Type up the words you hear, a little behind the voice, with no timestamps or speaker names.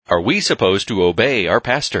Are we supposed to obey our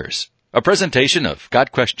pastors? A presentation of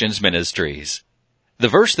God Questions Ministries. The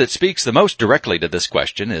verse that speaks the most directly to this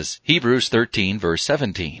question is Hebrews 13, verse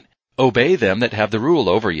 17. Obey them that have the rule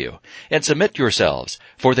over you, and submit yourselves,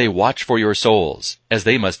 for they watch for your souls, as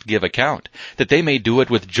they must give account, that they may do it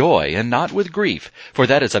with joy and not with grief, for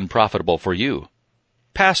that is unprofitable for you.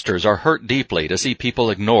 Pastors are hurt deeply to see people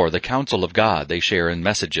ignore the counsel of God they share in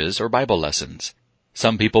messages or Bible lessons.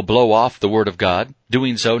 Some people blow off the Word of God,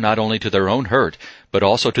 doing so not only to their own hurt, but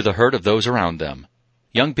also to the hurt of those around them.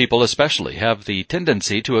 Young people especially have the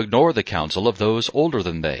tendency to ignore the counsel of those older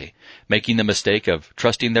than they, making the mistake of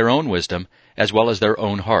trusting their own wisdom as well as their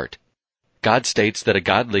own heart. God states that a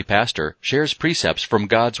godly pastor shares precepts from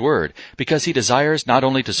God's Word because he desires not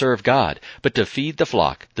only to serve God, but to feed the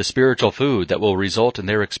flock, the spiritual food that will result in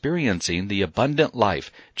their experiencing the abundant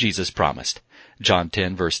life Jesus promised. John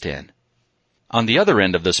 10, verse 10. On the other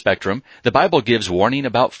end of the spectrum, the Bible gives warning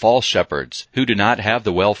about false shepherds who do not have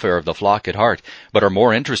the welfare of the flock at heart, but are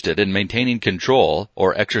more interested in maintaining control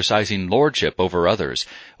or exercising lordship over others,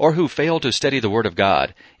 or who fail to study the Word of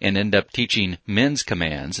God and end up teaching men's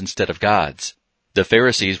commands instead of God's. The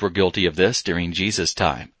Pharisees were guilty of this during Jesus'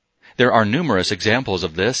 time. There are numerous examples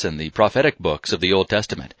of this in the prophetic books of the Old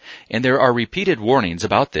Testament, and there are repeated warnings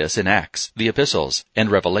about this in Acts, the Epistles, and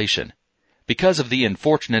Revelation. Because of the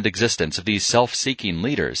unfortunate existence of these self-seeking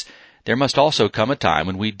leaders, there must also come a time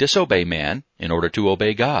when we disobey man in order to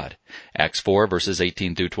obey God. Acts 4, verses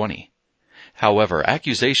 18 through 20. However,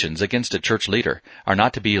 accusations against a church leader are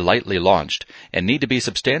not to be lightly launched and need to be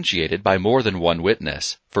substantiated by more than one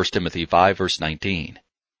witness. 1 Timothy 5, verse 19.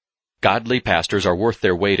 Godly pastors are worth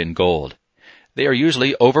their weight in gold. They are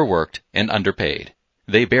usually overworked and underpaid.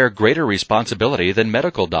 They bear greater responsibility than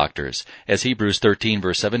medical doctors, as Hebrews 13,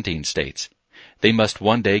 verse 17 states. They must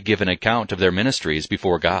one day give an account of their ministries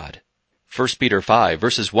before God. 1 Peter 5,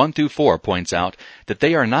 verses 1 through 4 points out that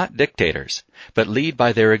they are not dictators, but lead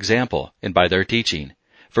by their example and by their teaching.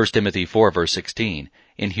 1 Timothy 4, verse 16,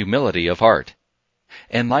 in humility of heart.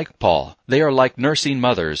 And like Paul, they are like nursing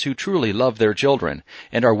mothers who truly love their children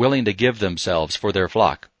and are willing to give themselves for their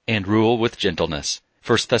flock and rule with gentleness.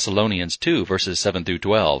 1 Thessalonians 2, verses 7 through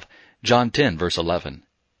 12, John 10, verse 11.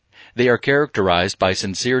 They are characterized by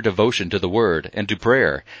sincere devotion to the Word and to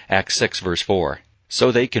prayer, Acts 6, verse 4,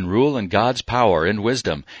 so they can rule in God's power and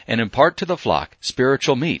wisdom and impart to the flock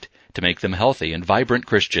spiritual meat to make them healthy and vibrant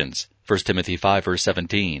Christians, 1 Timothy 5, verse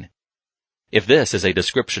 17. If this is a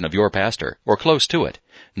description of your pastor, or close to it,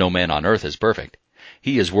 no man on earth is perfect.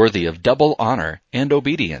 He is worthy of double honor and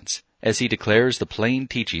obedience, as he declares the plain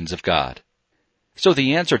teachings of God. So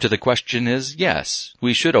the answer to the question is yes,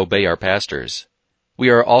 we should obey our pastors. We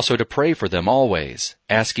are also to pray for them always,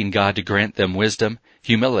 asking God to grant them wisdom,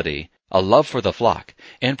 humility, a love for the flock,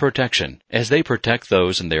 and protection as they protect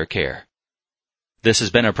those in their care. This has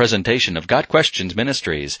been a presentation of God Questions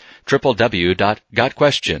Ministries,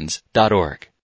 www.godquestions.org.